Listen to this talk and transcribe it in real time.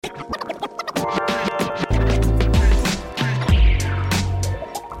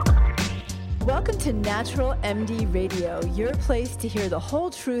to Natural MD Radio, your place to hear the whole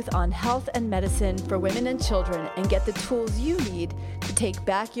truth on health and medicine for women and children and get the tools you need to take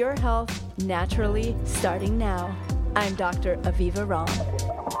back your health naturally starting now. I'm Dr. Aviva Romm.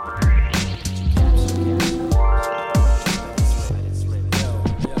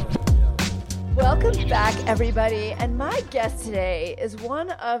 Welcome back, everybody. And my guest today is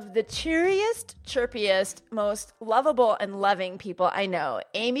one of the cheeriest, chirpiest, most lovable and loving people I know,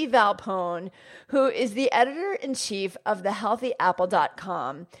 Amy Valpone, who is the editor-in-chief of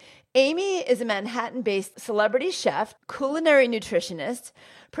thehealthyapple.com. Amy is a Manhattan-based celebrity chef, culinary nutritionist,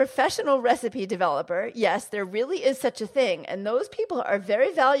 professional recipe developer. Yes, there really is such a thing, and those people are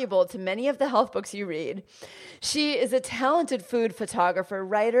very valuable to many of the health books you read. She is a talented food photographer,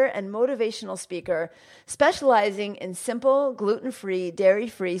 writer, and motivational speaker, specializing in simple, gluten-free,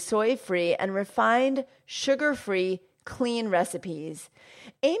 dairy-free, soy-free, and refined, sugar-free, clean recipes.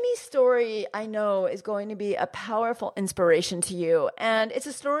 Amy's story, I know, is going to be a powerful inspiration to you, and it's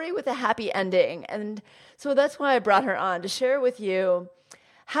a story with a happy ending. And so that's why I brought her on to share with you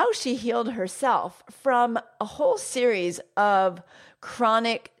how she healed herself from a whole series of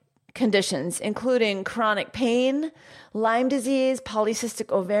chronic conditions, including chronic pain, Lyme disease,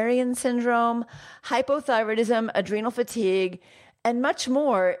 polycystic ovarian syndrome, hypothyroidism, adrenal fatigue, and much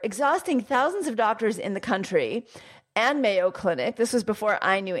more, exhausting thousands of doctors in the country and Mayo Clinic. This was before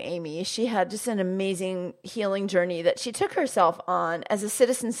I knew Amy. She had just an amazing healing journey that she took herself on as a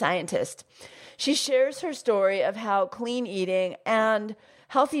citizen scientist. She shares her story of how clean eating and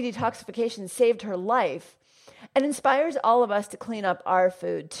healthy detoxification saved her life and inspires all of us to clean up our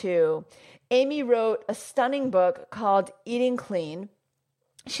food too. Amy wrote a stunning book called Eating Clean.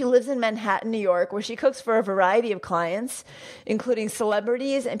 She lives in Manhattan, New York, where she cooks for a variety of clients, including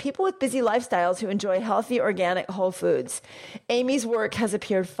celebrities and people with busy lifestyles who enjoy healthy, organic, whole foods. Amy's work has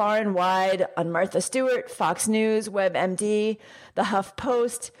appeared far and wide on Martha Stewart, Fox News, WebMD, The Huff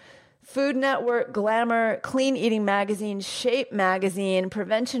Post, Food Network, Glamour, Clean Eating Magazine, Shape Magazine,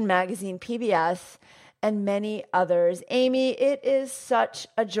 Prevention Magazine, PBS, and many others. Amy, it is such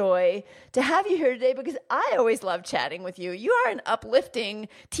a joy to have you here today because I always love chatting with you. You are an uplifting,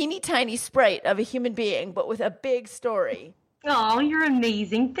 teeny tiny sprite of a human being, but with a big story. Oh, you're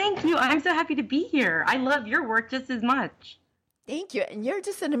amazing. Thank you. I'm so happy to be here. I love your work just as much. Thank you. And you're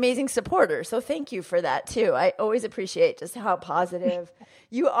just an amazing supporter. So thank you for that too. I always appreciate just how positive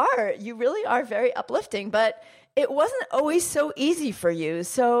you are. You really are very uplifting, but it wasn't always so easy for you.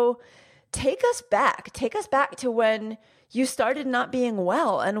 So take us back to when you started not being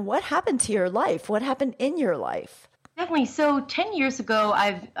well and what happened to your life? What happened in your life? Definitely. So 10 years ago,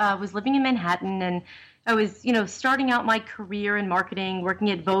 I was living in Manhattan and I was, starting out my career in marketing,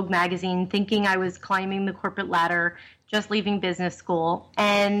 working at Vogue magazine, thinking I was climbing the corporate ladder, just leaving business school.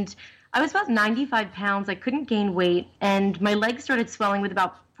 And I was about 95 pounds. I couldn't gain weight and my legs started swelling with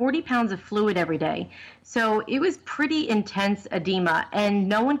about 40 pounds of fluid every day. So it was pretty intense edema and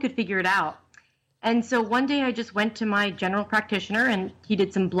no one could figure it out. And so one day I just went to my general practitioner and he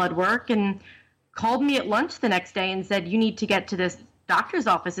did some blood work and called me at lunch the next day and said, you need to get to this doctor's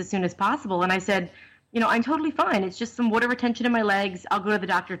office as soon as possible. And I said, I'm totally fine. It's just some water retention in my legs. I'll go to the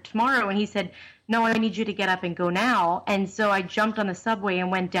doctor tomorrow. And he said, no, I need you to get up and go now. And so I jumped on the subway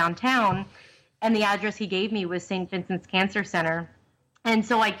and went downtown. And the address he gave me was St. Vincent's Cancer Center. And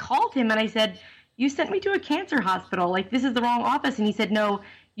so I called him and I said, you sent me to a cancer hospital. This is the wrong office. And he said, no,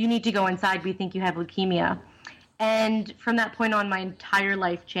 you need to go inside. We think you have leukemia. And from that point on, my entire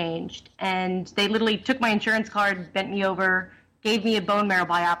life changed. And they literally took my insurance card, bent me over, gave me a bone marrow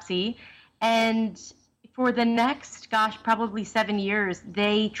biopsy. And for the next, probably 7 years,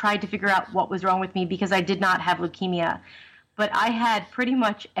 they tried to figure out what was wrong with me because I did not have leukemia. But I had pretty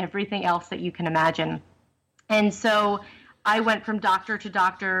much everything else that you can imagine. And so I went from doctor to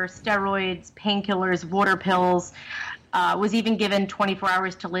doctor, steroids, painkillers, water pills, was even given 24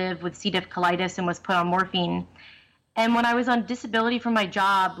 hours to live with C. diff colitis and was put on morphine. And when I was on disability from my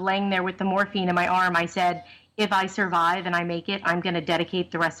job, laying there with the morphine in my arm, I said, if I survive and I make it, I'm going to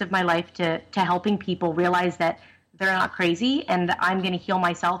dedicate the rest of my life to helping people realize that they're not crazy and that I'm going to heal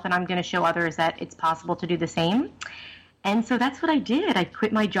myself and I'm going to show others that it's possible to do the same. And so that's what I did. I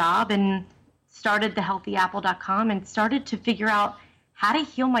quit my job and started thehealthyapple.com and started to figure out how to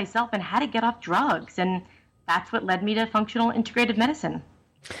heal myself and how to get off drugs. And that's what led me to functional integrative medicine.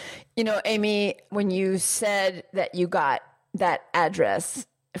 Amy, when you said that you got that address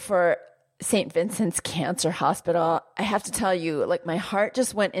for St. Vincent's Cancer Hospital, I have to tell you, my heart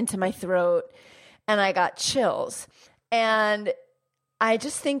just went into my throat and I got chills. And I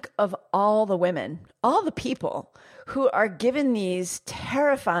just think of all the women, all the people who are given these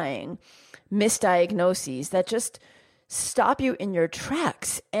terrifying misdiagnoses that just stop you in your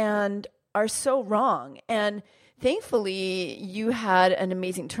tracks and are so wrong. And thankfully, you had an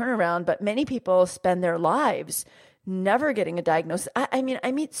amazing turnaround, but many people spend their lives never getting a diagnosis. I mean,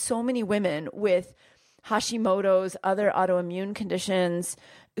 I meet so many women with Hashimoto's, other autoimmune conditions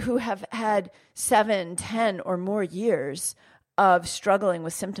who have had 7, 10 or more years of struggling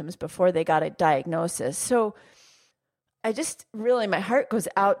with symptoms before they got a diagnosis. So I just really, my heart goes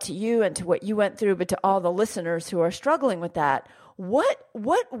out to you and to what you went through, but to all the listeners who are struggling with that. What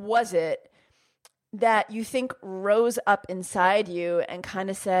was it that you think rose up inside you and kind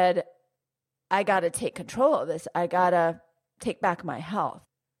of said, I got to take control of this. I got to take back my health?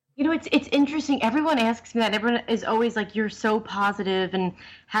 You know, it's interesting. Everyone asks me that. Everyone is always like, you're so positive, and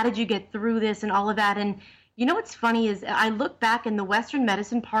how did you get through this and all of that? And you know what's funny is I look back in the Western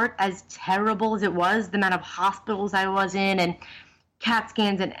medicine part, as terrible as it was, the amount of hospitals I was in and CAT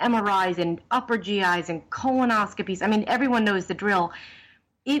scans and MRIs and upper GIs and colonoscopies. I mean, everyone knows the drill.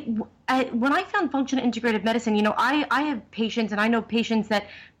 When I found functional integrative medicine, you know, I have patients, and I know patients that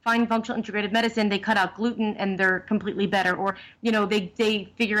find functional integrative medicine, they cut out gluten and they're completely better, or, you know,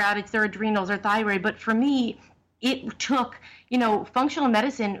 they figure out it's their adrenals or thyroid. But for me, it took, you know, functional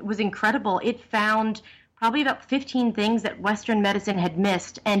medicine was incredible. It found probably about 15 things that Western medicine had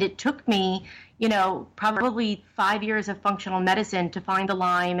missed. And it took me, you know, probably 5 years of functional medicine to find the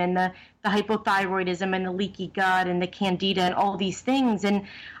Lyme and the hypothyroidism and the leaky gut and the candida and all these things. And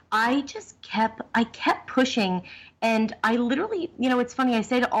I kept pushing. And I literally, you know, it's funny, I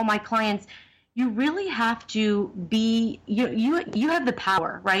say to all my clients, you really have to be, you have the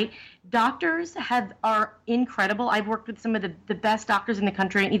power, right? Doctors are incredible. I've worked with some of the best doctors in the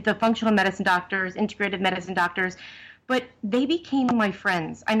country, the functional medicine doctors, integrative medicine doctors, but they became my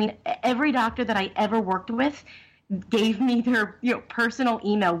friends. I mean, every doctor that I ever worked with gave me their, you know, personal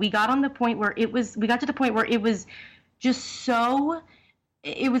email. We got to the point where it was just so,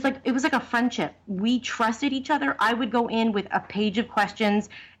 it was like a friendship. We trusted each other. I would go in with a page of questions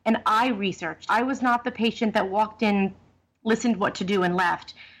and I researched. I was not the patient that walked in, listened what to do and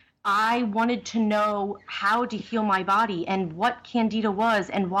left. I wanted to know how to heal my body and what candida was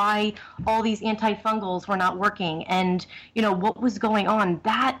and why all these antifungals were not working and, you know, what was going on.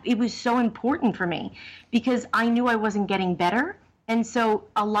 That it was so important for me because I knew I wasn't getting better. And so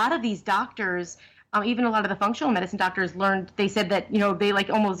a lot of these doctors, even a lot of the functional medicine doctors they said that, you know, they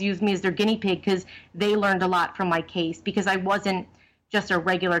like almost used me as their guinea pig because they learned a lot from my case because I wasn't just a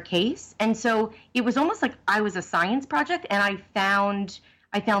regular case. And so it was almost like I was a science project, and I found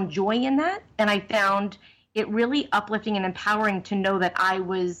joy in that, and I found it really uplifting and empowering to know that I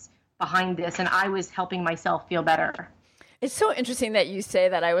was behind this and I was helping myself feel better. It's so interesting that you say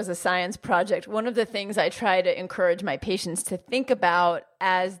that I was a science project. One of the things I try to encourage my patients to think about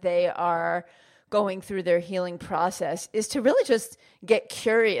as they are going through their healing process is to really just get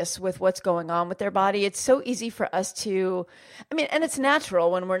curious with what's going on with their body. It's so easy for us to, and it's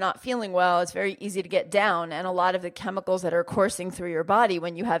natural when we're not feeling well, it's very easy to get down. And a lot of the chemicals that are coursing through your body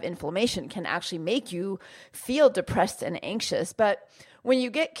when you have inflammation can actually make you feel depressed and anxious. But when you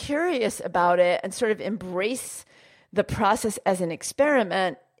get curious about it and sort of embrace the process as an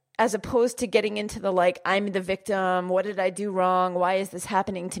experiment, as opposed to getting into the like, I'm the victim, what did I do wrong, why is this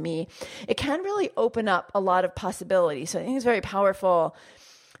happening to me? It can really open up a lot of possibilities. So I think it's very powerful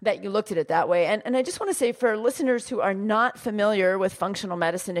that you looked at it that way. And I just want to say for listeners who are not familiar with functional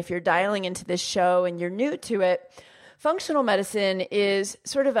medicine, if you're dialing into this show and you're new to it, functional medicine is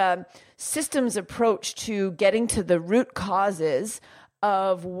sort of a systems approach to getting to the root causes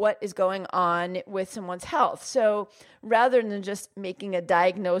of what is going on with someone's health. So rather than just making a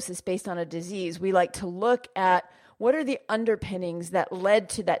diagnosis based on a disease, we like to look at what are the underpinnings that led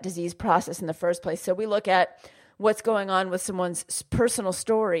to that disease process in the first place. So we look at what's going on with someone's personal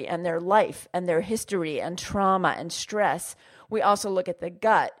story and their life and their history and trauma and stress. We also look at the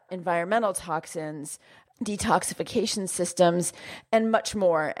gut, environmental toxins, detoxification systems, and much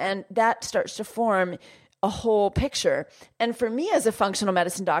more. And that starts to form a whole picture. And for me as a functional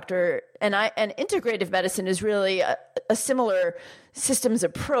medicine doctor, and integrative medicine is really a similar systems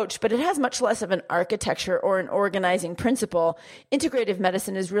approach, but it has much less of an architecture or an organizing principle. Integrative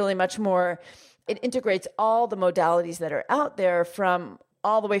medicine is really much more, it integrates all the modalities that are out there from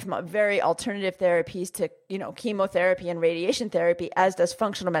all the way from very alternative therapies to, chemotherapy and radiation therapy, as does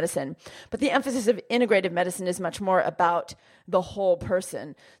functional medicine. But the emphasis of integrative medicine is much more about the whole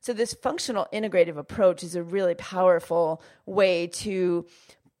person. So this functional integrative approach is a really powerful way to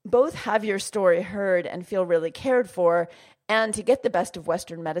both have your story heard and feel really cared for, and to get the best of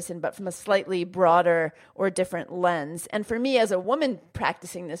Western medicine, but from a slightly broader or different lens. And for me, as a woman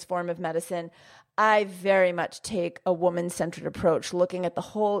practicing this form of medicine, I very much take a woman-centered approach, looking at the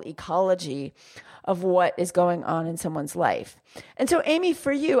whole ecology of what is going on in someone's life. And so, Amy,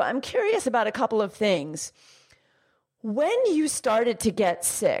 for you, I'm curious about a couple of things. When you started to get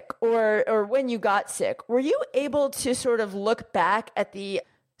sick, or when you got sick, were you able to sort of look back at the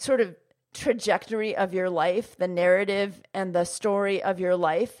sort of trajectory of your life, the narrative and the story of your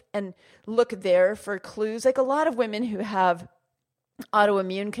life, and look there for clues? Like a lot of women who have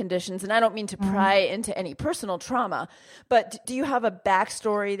autoimmune conditions, and I don't mean to pry into any personal trauma, but do you have a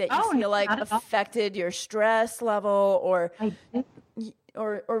backstory that you feel like affected your stress level, or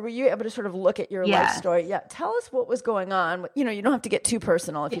were you able to sort of look at your life story? Yeah. Tell us what was going on. You don't have to get too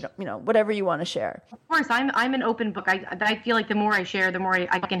personal if you don't, whatever you want to share. Of course, I'm an open book. I feel like the more I share, the more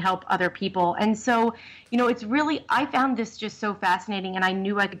I can help other people. And so, it's really, I found this just so fascinating, and I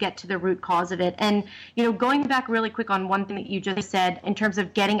knew I could get to the root cause of it. And, going back really quick on one thing that you just said in terms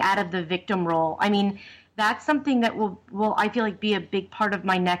of getting out of the victim role, I mean, that's something that will I feel like be a big part of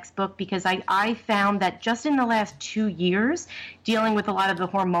my next book, because I found that just in the last 2 years, dealing with a lot of the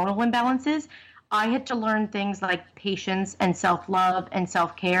hormonal imbalances, I had to learn things like patience and self-love and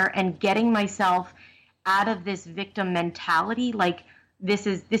self-care, and getting myself out of this victim mentality, like this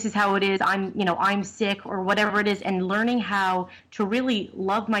is how it is, I'm sick or whatever it is, and learning how to really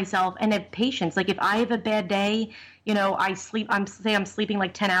love myself and have patience. Like if I have a bad day, I'm sleeping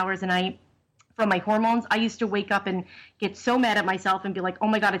like 10 hours a night from my hormones. I used to wake up and get so mad at myself and be like, oh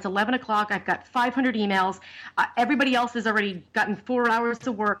my God, it's 11 o'clock. I've got 500 emails. Everybody else has already gotten 4 hours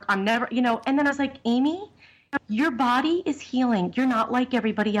to work. I'm never, and then I was like, Amy, your body is healing. You're not like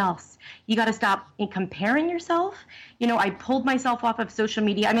everybody else. You got to stop comparing yourself. I pulled myself off of social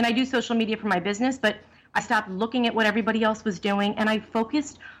media. I mean, I do social media for my business, but I stopped looking at what everybody else was doing, and I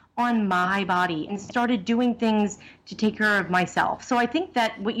focused on my body and started doing things to take care of myself. So I think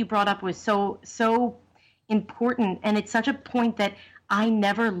that what you brought up was so important, and it's such a point that I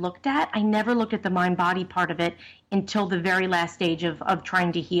never looked at. I never looked at the mind-body part of it until the very last stage of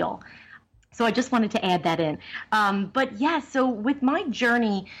trying to heal. So I just wanted to add that in. But yeah, so with my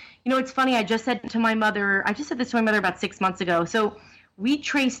journey, it's funny, I just said this to my mother about 6 months ago. So we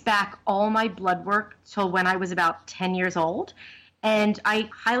traced back all my blood work till when I was about 10 years old. And I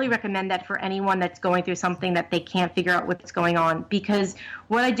highly recommend that for anyone that's going through something that they can't figure out what's going on. Because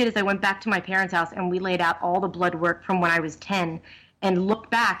what I did is I went back to my parents' house and we laid out all the blood work from when I was 10 and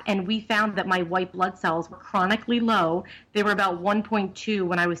looked back, and we found that my white blood cells were chronically low. They were about 1.2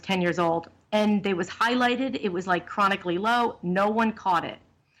 when I was 10 years old. And they was highlighted. It was like chronically low. No one caught it.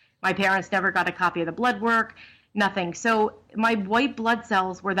 My parents never got a copy of the blood work, nothing. So my white blood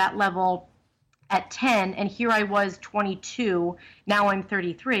cells were that level at 10, and here I was 22, now I'm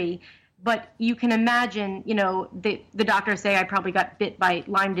 33. But you can imagine, the doctors say I probably got bit by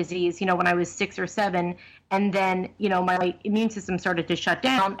Lyme disease, when I was 6 or 7, and then, my immune system started to shut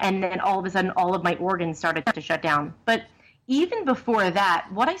down, and then all of a sudden all of my organs started to shut down. But even before that,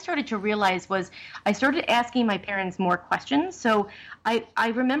 what I started to realize was I started asking my parents more questions. So I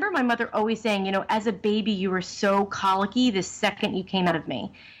remember my mother always saying, as a baby, you were so colicky the second you came out of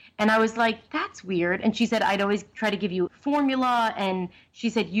me. And I was like, that's weird. And she said, I'd always try to give you formula. And she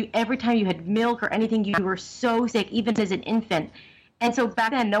said, every time you had milk or anything, you were so sick, even as an infant. And so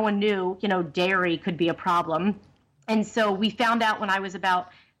back then, no one knew, dairy could be a problem. And so we found out when I was about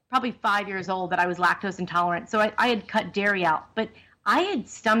probably 5 years old that I was lactose intolerant. So I had cut dairy out. But I had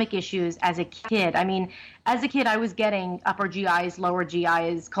stomach issues as a kid. I mean, as a kid, I was getting upper GIs, lower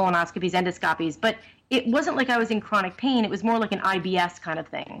GIs, colonoscopies, endoscopies. But it wasn't like I was in chronic pain. It was more like an IBS kind of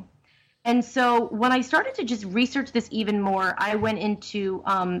thing. And so when I started to just research this even more, I went into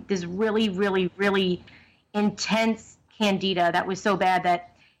this really, really, really intense candida that was so bad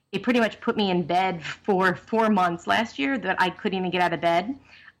that it pretty much put me in bed for 4 months last year that I couldn't even get out of bed.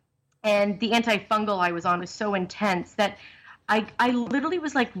 And the antifungal I was on was so intense that I literally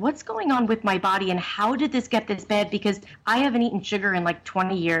was like, what's going on with my body and how did this get this bad? Because I haven't eaten sugar in like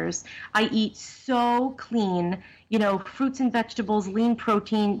 20 years. I eat so clean, fruits and vegetables, lean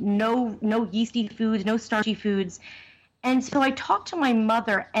protein, no yeasty foods, no starchy foods. And so I talked to my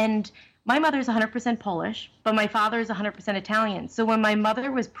mother, and my mother's 100% Polish, but my father is 100% Italian. So when my mother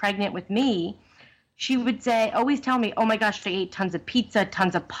was pregnant with me, she would always tell me, oh my gosh, I ate tons of pizza,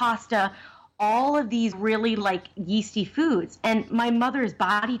 tons of pasta, all of these really like yeasty foods. And my mother's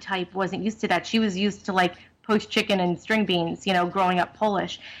body type wasn't used to that. She was used to like poached chicken and string beans, growing up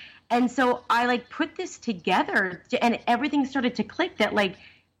Polish. And so I like put this together and everything started to click that like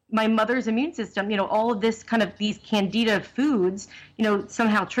my mother's immune system, all of this kind of these candida foods,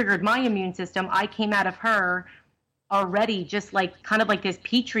 somehow triggered my immune system. I came out of her already just like kind of like this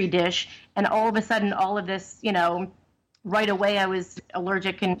petri dish. And all of a sudden, all of this, right away I was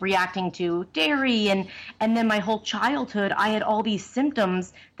allergic and reacting to dairy. And then my whole childhood, I had all these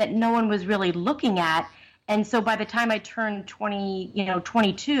symptoms that no one was really looking at. And so by the time I turned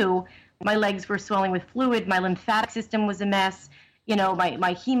 22, my legs were swelling with fluid. My lymphatic system was a mess.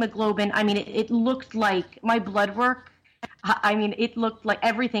 My hemoglobin. I mean, it looked like my blood work. I mean, it looked like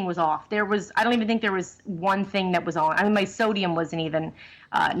everything was off. I don't even think there was one thing that was on. I mean, my sodium wasn't even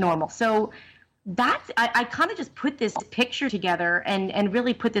normal. So I kind of just put this picture together and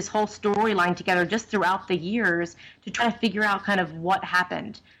really put this whole storyline together just throughout the years to try to figure out kind of what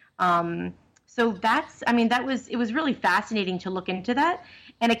happened. So it was really fascinating to look into that,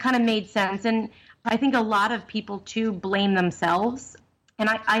 and it kind of made sense. And I think a lot of people too blame themselves, and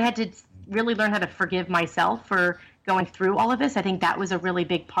I had to really learn how to forgive myself for going through all of this. I think that was a really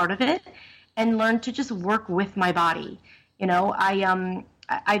big part of it, and learn to just work with my body.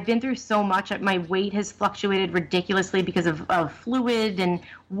 I've been through so much. My weight has fluctuated ridiculously because of fluid and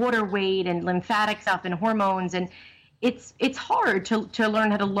water weight and lymphatic stuff and hormones. And it's hard to learn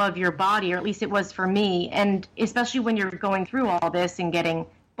how to love your body, or at least it was for me. And especially when you're going through all this and getting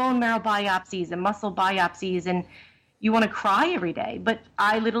bone marrow biopsies and muscle biopsies, and you want to cry every day. But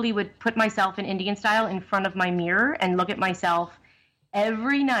I literally would put myself in Indian style in front of my mirror and look at myself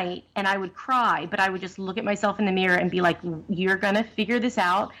every night, and I would cry, but I would just look at myself in the mirror and be like, you're going to figure this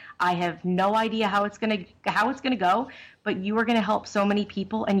out. I have no idea how it's going to go, but you are going to help so many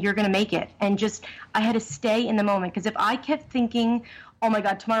people, and you're going to make it. And I had to stay in the moment, because if I kept thinking, oh my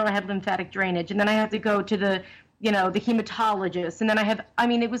God, tomorrow I have lymphatic drainage, and then I have to go to the hematologist, and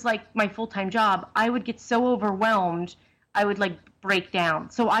then it was like my full-time job. I would get so overwhelmed, I would like break down.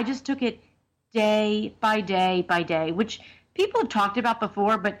 So I just took it day by day by day, which people have talked about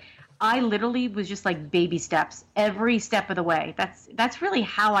before, but I literally was just like baby steps every step of the way. That's really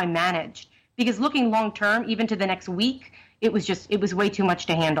how I managed, because looking long term, even to the next week, it was way too much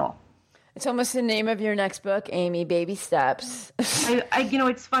to handle. It's almost the name of your next book, Amy, Baby Steps.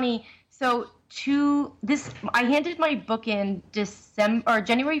 It's funny. So I handed my book in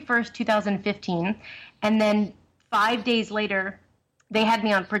January 1st, 2015. And then 5 days later, they had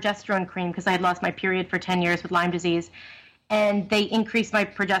me on progesterone cream because I had lost my period for 10 years with Lyme disease. And they increased my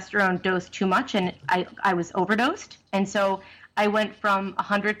progesterone dose too much, and I was overdosed. And so I went from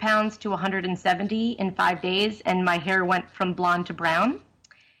 100 pounds to 170 in 5 days, and my hair went from blonde to brown.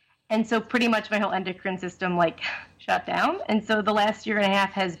 And so pretty much my whole endocrine system shut down. And so the last year and a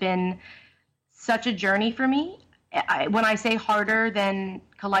half has been such a journey for me. When I say harder than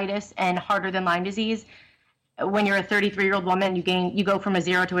colitis and harder than Lyme disease, when you're a 33-year-old woman, you go from a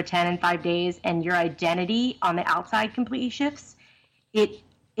 0 to a 10 in 5 days, and your identity on the outside completely shifts.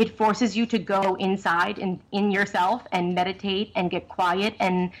 It forces you to go inside and in yourself and meditate and get quiet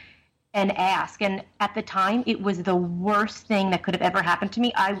and ask. And at the time, it was the worst thing that could have ever happened to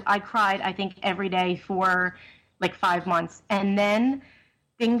me. I cried, I think, every day for like 5 months. And then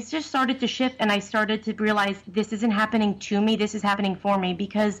things just started to shift, and I started to realize this isn't happening to me. This is happening for me,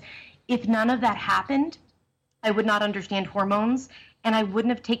 because if none of that happened, I would not understand hormones, and I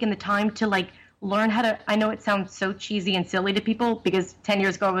wouldn't have taken the time to learn how to, I know it sounds so cheesy and silly to people, because 10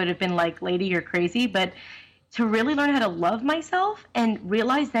 years ago I would have been like, lady, you're crazy, but to really learn how to love myself and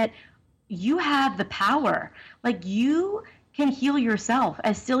realize that you have the power. You can heal yourself.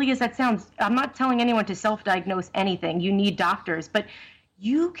 As silly as that sounds, I'm not telling anyone to self-diagnose anything. You need doctors, but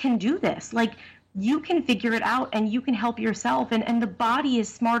you can do this. You can figure it out, and you can help yourself, and the body is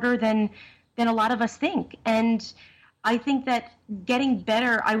smarter than a lot of us think. And I think that getting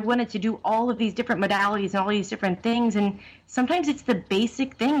better, I wanted to do all of these different modalities and all these different things. And sometimes it's the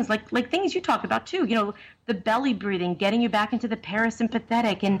basic things, like things you talk about too, the belly breathing, getting you back into the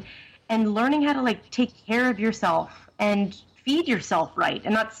parasympathetic, and learning how to take care of yourself and feed yourself right,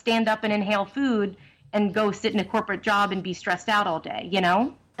 and not stand up and inhale food and go sit in a corporate job and be stressed out all day,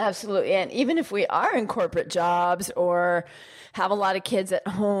 Absolutely. And even if we are in corporate jobs or have a lot of kids at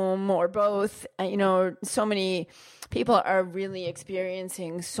home or both, so many people are really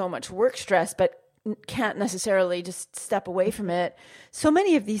experiencing so much work stress, but can't necessarily just step away from it. So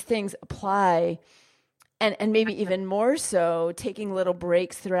many of these things apply, and maybe even more so, taking little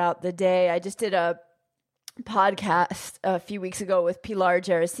breaks throughout the day. I just did a podcast a few weeks ago with Pilar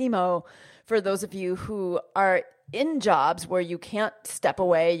Gerasimo. For those of you who are in jobs where you can't step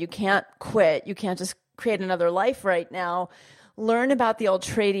away, you can't quit, you can't just create another life right now, learn about the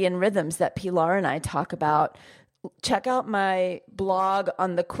ultradian rhythms that Pilar and I talk about. check out my blog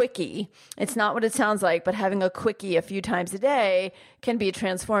on the Quickie. It's not what it sounds like, but having a Quickie a few times a day can be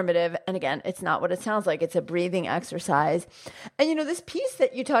transformative. And again, it's not what it sounds like. It's a breathing exercise. And this piece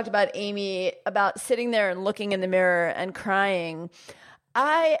that you talked about, Amy, about sitting there and looking in the mirror and crying,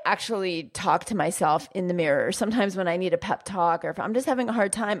 I actually talk to myself in the mirror. Sometimes when I need a pep talk or if I'm just having a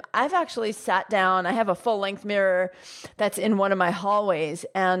hard time, I've actually sat down. I have a full-length mirror that's in one of my hallways,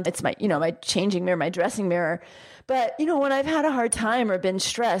 and it's my, my changing mirror, my dressing mirror. But, when I've had a hard time or been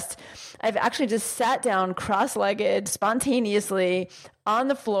stressed, I've actually just sat down cross-legged, spontaneously on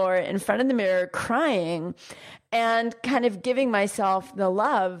the floor in front of the mirror, crying and kind of giving myself the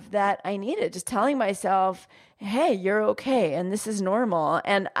love that I needed, just telling myself, hey, you're okay, and this is normal.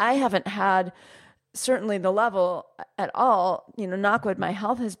 And I haven't had certainly the level at all, knock wood, my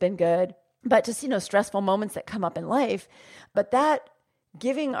health has been good, but just, stressful moments that come up in life. But that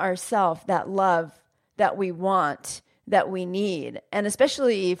giving ourselves that love that we want, that we need, and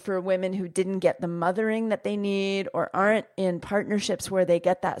especially for women who didn't get the mothering that they need or aren't in partnerships where they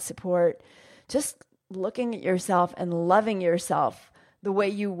get that support, just looking at yourself and loving yourself the way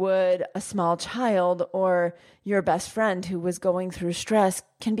you would a small child or your best friend who was going through stress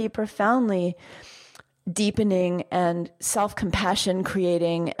can be profoundly deepening and self-compassion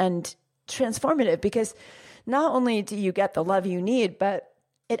creating and transformative, because not only do you get the love you need, but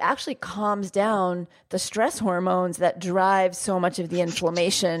it actually calms down the stress hormones that drive so much of the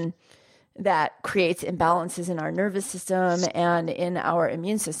inflammation that creates imbalances in our nervous system and in our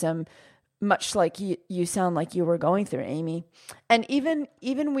immune system, much like you sound like you were going through, Amy. And even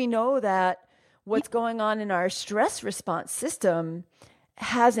we know that what's going on in our stress response system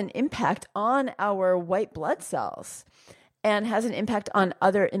has an impact on our white blood cells and has an impact on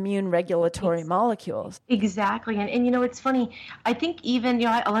other immune regulatory molecules. Exactly. And it's funny. I think even,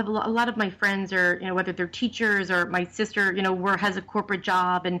 I have a lot of my friends are, whether they're teachers or my sister, has a corporate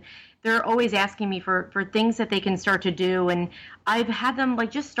job, and they're always asking me for things that they can start to do. And I've had them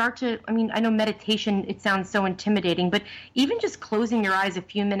just start to, I know meditation, it sounds so intimidating, but even just closing your eyes a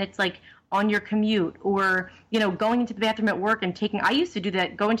few minutes, on your commute, or, going into the bathroom at work and I used to do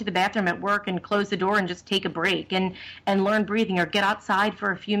that, go into the bathroom at work and close the door and just take a break and learn breathing, or get outside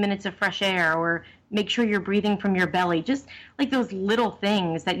for a few minutes of fresh air, or make sure you're breathing from your belly. Just those little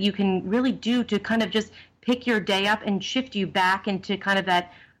things that you can really do to kind of just pick your day up and shift you back into kind of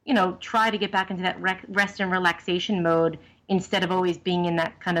that, try to get back into that rest and relaxation mode instead of always being in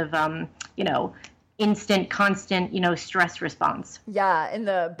that kind of, instant, constant, stress response. Yeah. In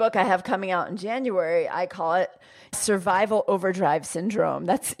the book I have coming out in January, I call it survival overdrive syndrome.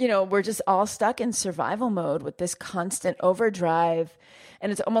 That's, we're just all stuck in survival mode with this constant overdrive.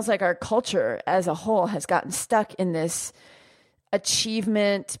 And it's almost like our culture as a whole has gotten stuck in this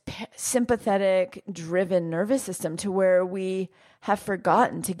achievement, sympathetic driven nervous system to where we have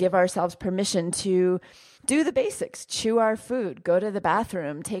forgotten to give ourselves permission to do the basics, chew our food, go to the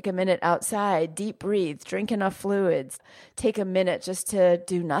bathroom, take a minute outside, deep breathe, drink enough fluids, take a minute just to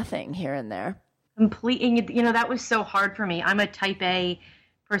do nothing here and there. Completely. That was so hard for me. I'm a type A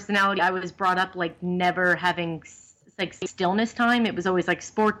personality. I was brought up never having stillness time. It was always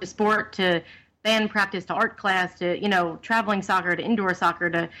sport to band practice to art class to, traveling soccer to indoor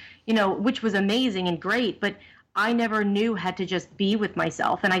soccer to, which was amazing and great. But I never knew how to just be with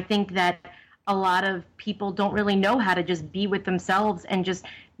myself. And I think that a lot of people don't really know how to just be with themselves and just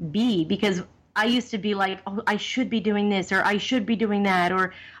be, because I used to be oh, I should be doing this, or I should be doing that,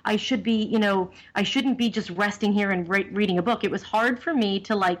 or I should be, I shouldn't be just resting here and reading a book. It was hard for me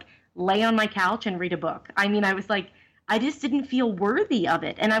to lay on my couch and read a book. I was I just didn't feel worthy of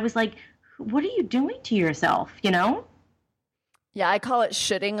it. And I was what are you doing to yourself, Yeah, I call it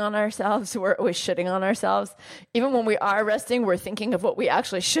shitting on ourselves. We're always shitting on ourselves. Even when we are resting, we're thinking of what we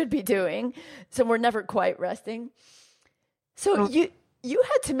actually should be doing. So we're never quite resting. So you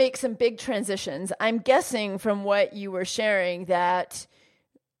had to make some big transitions. I'm guessing from what you were sharing that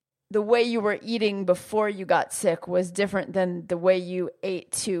the way you were eating before you got sick was different than the way you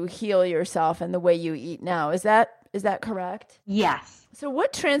ate to heal yourself and the way you eat now. Is that correct? Yes. So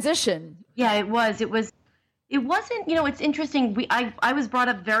what transition? Yeah, it was. It wasn't, it's interesting. I was brought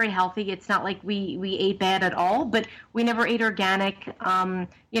up very healthy. It's not like we ate bad at all, but we never ate organic.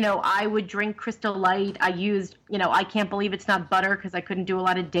 I would drink Crystal Light. I used, I can't believe it's not butter because I couldn't do a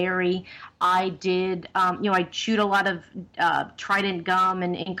lot of dairy. I did, I chewed a lot of Trident gum,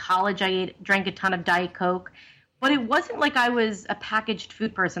 and in college drank a ton of Diet Coke. But it wasn't like I was a packaged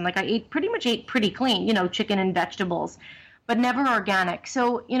food person. I pretty much ate pretty clean, chicken and vegetables, but never organic.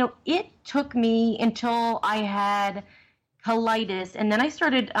 So, it took me until I had colitis. And then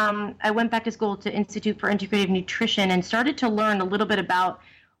I went back to school to Institute for Integrative Nutrition and started to learn a little bit about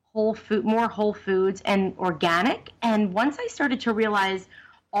more whole foods and organic. And once I started to realize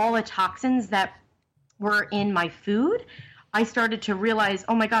all the toxins that were in my food, I started to realize,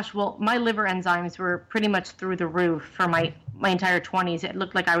 oh my gosh, well, my liver enzymes were pretty much through the roof for my entire 20s. It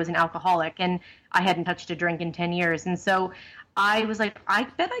looked like I was an alcoholic and I hadn't touched a drink in 10 years. And so I was like, I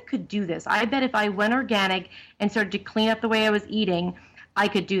bet I could do this. I bet if I went organic and started to clean up the way I was eating, I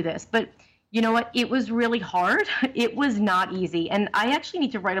could do this. But you know what? It was really hard. It was not easy. And I actually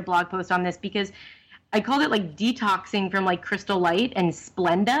need to write a blog post on this because I called it like detoxing from like Crystal Light and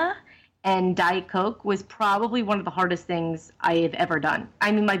Splenda and Diet Coke was probably one of the hardest things I have ever done.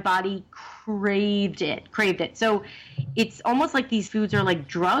 I mean, my body craved it. So it's almost like these foods are like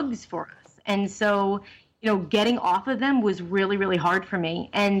drugs for us. And so, getting off of them was really, really hard for me.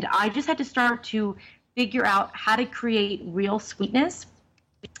 And I just had to start to figure out how to create real sweetness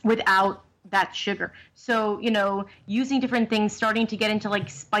without that sugar. So, using different things, starting to get into like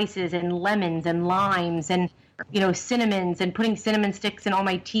spices and lemons and limes and, cinnamons and putting cinnamon sticks in all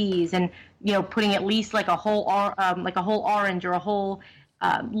my teas and, putting at least like a whole orange or a whole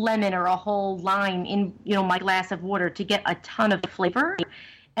lemon or a whole lime in, my glass of water to get a ton of flavor.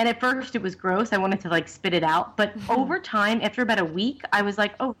 And at first it was gross. I wanted to like spit it out. But over time, after about a week, I was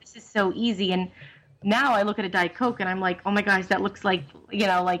like, oh, this is so easy. And now I look at a Diet Coke and I'm like, oh my gosh, that looks like,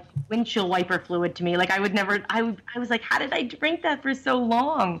 like windshield wiper fluid to me. Like I was like, how did I drink that for so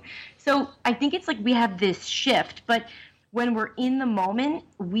long? So I think it's like we have this shift, but when we're in the moment,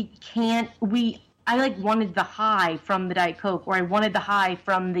 I like wanted the high from the Diet Coke, or I wanted the high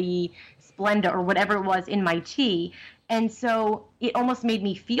from the Splenda or whatever it was in my tea. And so it almost made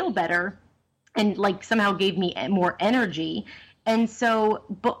me feel better and like somehow gave me more energy. And so,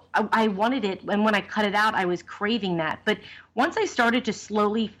 but I wanted it. And when I cut it out, I was craving that. But once I started to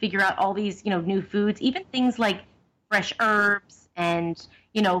slowly figure out all these, new foods, even things like fresh herbs and,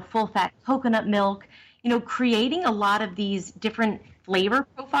 full fat coconut milk, creating a lot of these different flavor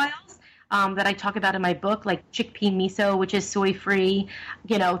profiles that I talk about in my book, like chickpea miso, which is soy-free,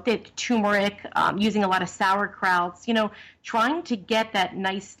 thick turmeric, using a lot of sauerkrauts, trying to get that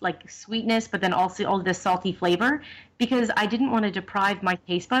nice like sweetness, but then also all the salty flavor, because I didn't want to deprive my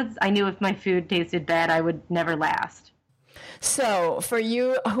taste buds. I knew if my food tasted bad, I would never last. So for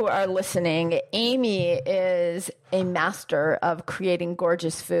you who are listening, Amy is a master of creating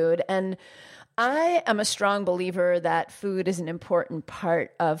gorgeous food. And I am a strong believer that food is an important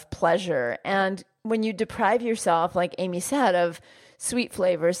part of pleasure. And when you deprive yourself, like Amy said, of sweet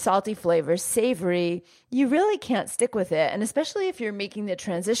flavors, salty flavors, savory, you really can't stick with it. And especially if you're making the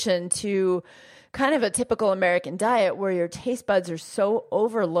transition to kind of a typical American diet where your taste buds are so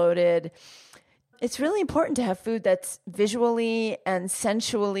overloaded, it's really important to have food that's visually and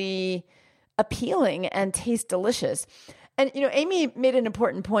sensually appealing and tastes delicious. And, Amy made an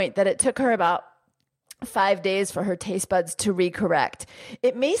important point that it took her about 5 days for her taste buds to recorrect.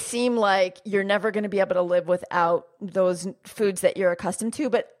 It may seem like you're never going to be able to live without those foods that you're accustomed to,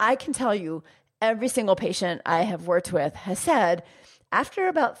 but I can tell you every single patient I have worked with has said after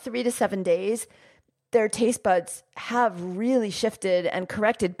about 3 to 7 days, their taste buds have really shifted and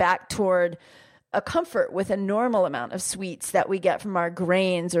corrected back toward a comfort with a normal amount of sweets that we get from our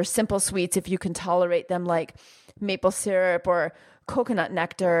grains, or simple sweets if you can tolerate them, like maple syrup or coconut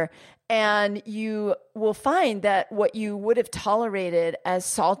nectar. And you will find that what you would have tolerated as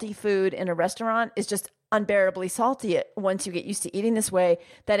salty food in a restaurant is just unbearably salty once you get used to eating this way,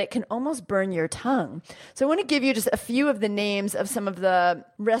 that it can almost burn your tongue. So I want to give you just a few of the names of some of the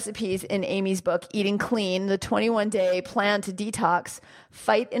recipes in Amy's book, Eating Clean, the 21-day plan to detox,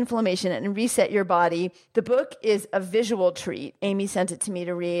 fight inflammation, and reset your body. The book is a visual treat. Amy sent it to me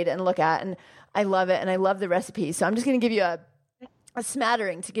to read and look at, and I love it, and I love the recipes. So I'm just going to give you a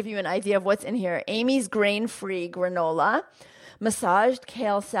smattering to give you an idea of what's in here. Amy's grain-free granola, massaged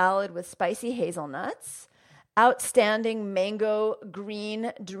kale salad with spicy hazelnuts, outstanding mango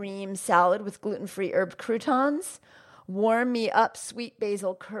green dream salad with gluten-free herb croutons, warm me up sweet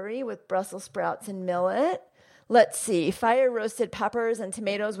basil curry with Brussels sprouts and millet. Let's see, fire roasted peppers and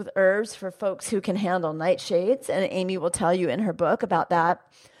tomatoes with herbs for folks who can handle nightshades, and Amy will tell you in her book about that.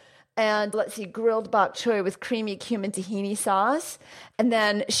 And let's see, grilled bok choy with creamy cumin tahini sauce. And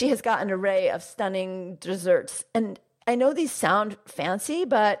then she has got an array of stunning desserts. And I know these sound fancy,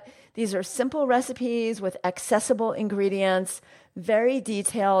 but these are simple recipes with accessible ingredients, very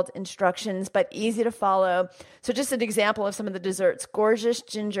detailed instructions, but easy to follow. So just an example of some of the desserts: gorgeous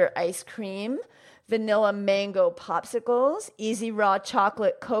ginger ice cream, vanilla mango popsicles, easy raw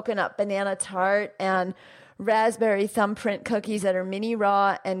chocolate coconut banana tart, and raspberry thumbprint cookies that are mini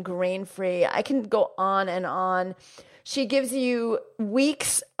raw and grain free. I can go on and on. She gives you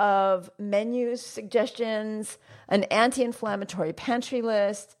weeks of menus, suggestions, an anti-inflammatory pantry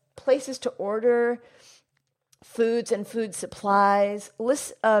list, places to order, foods and food supplies,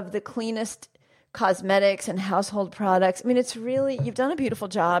 lists of the cleanest cosmetics and household products. I mean, it's really, you've done a beautiful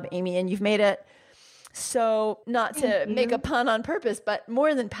job, Amy, and you've made it so, not to make a pun on purpose, but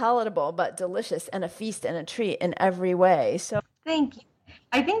more than palatable, but delicious and a feast and a treat in every way. So thank you.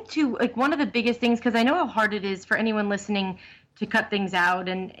 I think too, like one of the biggest things, because I know how hard it is for anyone listening to cut things out.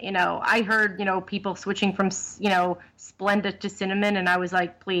 And, I heard, people switching from, Splenda to cinnamon. And I was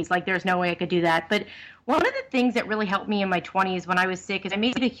like, please, like, there's no way I could do that. But one of the things that really helped me in my 20s when I was sick is I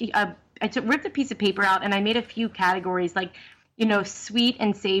made ripped a piece of paper out and I made a few categories like, sweet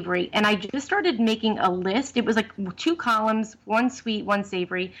and savory. And I just started making a list. It was like 2 columns, 1 sweet, 1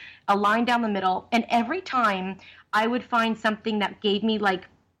 savory, a line down the middle. And every time I would find something that gave me like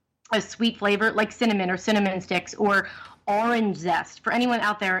a sweet flavor, like cinnamon or cinnamon sticks or orange zest. For anyone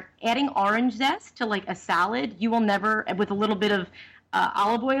out there, adding orange zest to like a salad, you will never, with a little bit of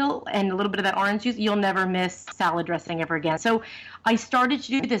olive oil and a little bit of that orange juice, you'll never miss salad dressing ever again. So I started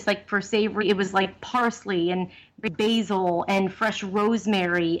to do this, like for savory, it was like parsley and basil and fresh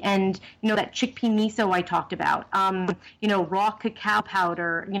rosemary and, that chickpea miso I talked about, raw cacao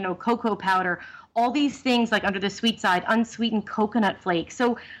powder, cocoa powder, all these things like under the sweet side, unsweetened coconut flakes.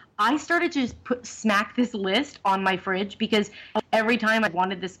 So I started to just smack this list on my fridge because every time I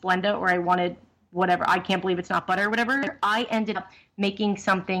wanted this Splenda or I wanted whatever, I can't believe it's not butter or whatever, I ended up making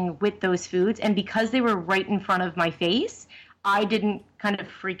something with those foods. And because they were right in front of my face, I didn't kind of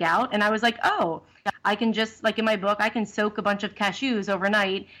freak out. And I was like, oh, I can just, like in my book, I can soak a bunch of cashews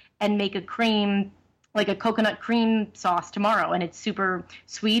overnight and make a cream, like a coconut cream sauce tomorrow. And it's super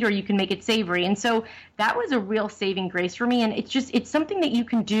sweet, or you can make it savory. And so that was a real saving grace for me. And it's something that you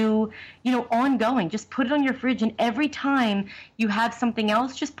can do, ongoing. Just put it on your fridge. And every time you have something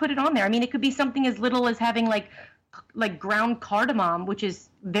else, just put it on there. I mean, it could be something as little as having like ground cardamom, which is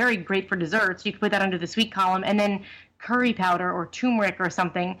very great for desserts. You can put that under the sweet column, and then curry powder or turmeric or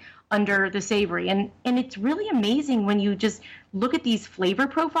something under the savory. And it's really amazing when you just look at these flavor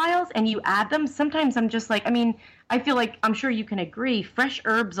profiles and you add them. Sometimes I'm just like, I feel like, I'm sure you can agree, fresh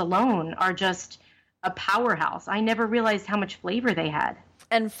herbs alone are just a powerhouse. I never realized how much flavor they had.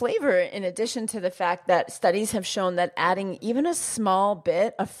 And flavor, in addition to the fact that studies have shown that adding even a small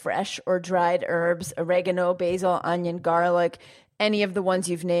bit of fresh or dried herbs, oregano, basil, onion, garlic, any of the ones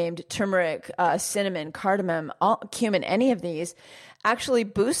you've named, turmeric, cinnamon, cardamom, cumin, any of these, actually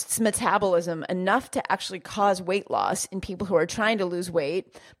boosts metabolism enough to actually cause weight loss in people who are trying to lose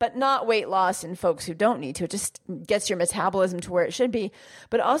weight, but not weight loss in folks who don't need to. It just gets your metabolism to where it should be.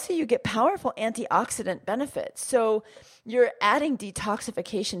 But also you get powerful antioxidant benefits. So you're adding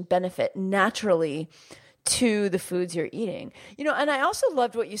detoxification benefit naturally to the foods you're eating. And I also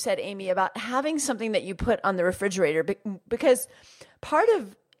loved what you said, Amy, about having something that you put on the refrigerator, because part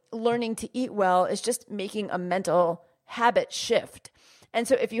of learning to eat well is just making a mental habit shift. And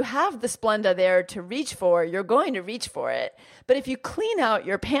so if you have the Splenda there to reach for, you're going to reach for it. But if you clean out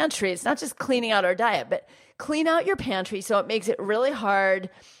your pantry, it's not just cleaning out our diet, but clean out your pantry so it makes it really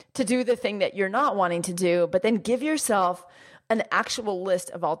hard to do the thing that you're not wanting to do, but then give yourself an actual list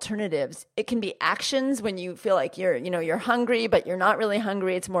of alternatives. It can be actions when you feel like you're hungry, but you're not really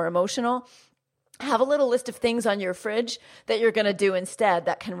hungry. It's more emotional. Have a little list of things on your fridge that you're going to do instead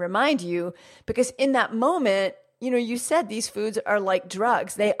that can remind you, because in that moment, you said these foods are like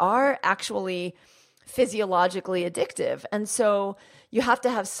drugs. They are actually physiologically addictive. And so you have to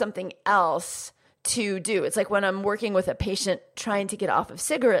have something else to do. It's like when I'm working with a patient trying to get off of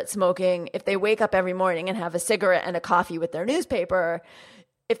cigarette smoking, if they wake up every morning and have a cigarette and a coffee with their newspaper,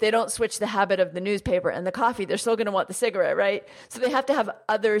 if they don't switch the habit of the newspaper and the coffee, they're still going to want the cigarette, right? So they have to have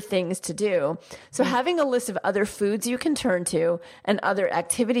other things to do. So having a list of other foods you can turn to and other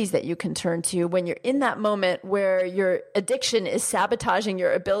activities that you can turn to when you're in that moment where your addiction is sabotaging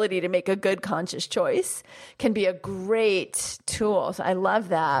your ability to make a good conscious choice can be a great tool. So I love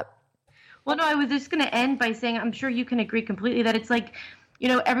that. Well, no, I was just going to end by saying, I'm sure you can agree completely that it's like,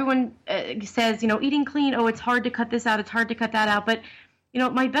 everyone says, eating clean, oh, it's hard to cut this out, it's hard to cut that out. But,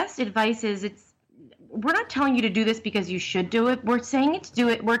 my best advice is we're not telling you to do this because you should do it. We're saying it to do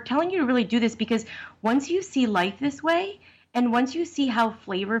it. We're telling you to really do this because once you see life this way, and once you see how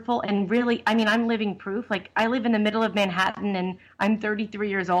flavorful and really, I'm living proof. Like, I live in the middle of Manhattan and I'm 33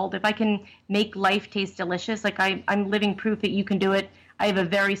 years old. If I can make life taste delicious, like I'm living proof that you can do it. I have a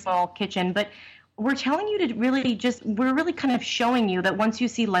very small kitchen, but we're telling you to we're really kind of showing you that once you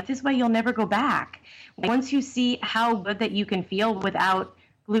see life this way, you'll never go back. Once you see how good that you can feel without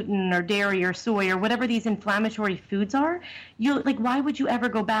gluten or dairy or soy or whatever these inflammatory foods are, why would you ever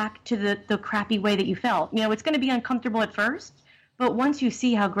go back to the crappy way that you felt? It's going to be uncomfortable at first, but once you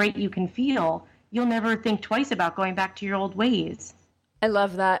see how great you can feel, you'll never think twice about going back to your old ways. I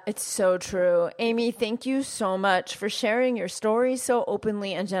love that. It's so true. Amy, thank you so much for sharing your story so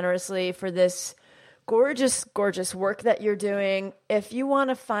openly and generously, for this gorgeous, gorgeous work that you're doing. If you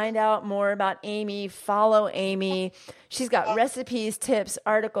want to find out more about Amy, follow Amy. She's got recipes, tips,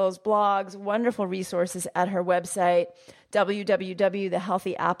 articles, blogs, wonderful resources at her website,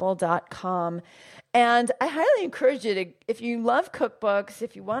 www.thehealthyapple.com. And I highly encourage you to, if you love cookbooks,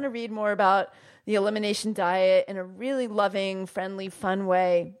 if you want to read more about the elimination diet in a really loving, friendly, fun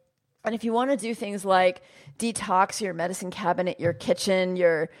way, and if you want to do things like detox your medicine cabinet, your kitchen,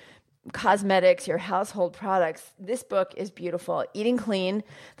 your cosmetics, your household products, this book is beautiful. Eating Clean,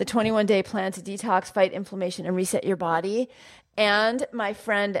 the 21-day plan to detox, fight inflammation, and reset your body. And my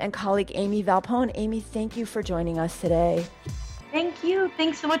friend and colleague, Amy Valpone. Amy, thank you for joining us today. Thank you.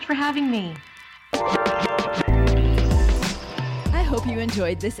 Thanks so much for having me. I hope you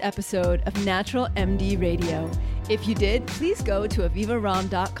enjoyed this episode of Natural MD Radio. If you did, please go to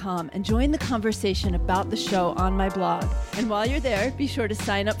avivaromm.com and join the conversation about the show on my blog. And while you're there, be sure to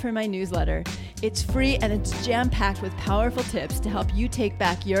sign up for my newsletter. It's free and it's jam-packed with powerful tips to help you take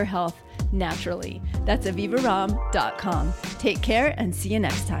back your health naturally. That's avivaromm.com. Take care and see you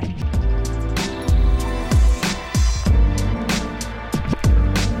next time.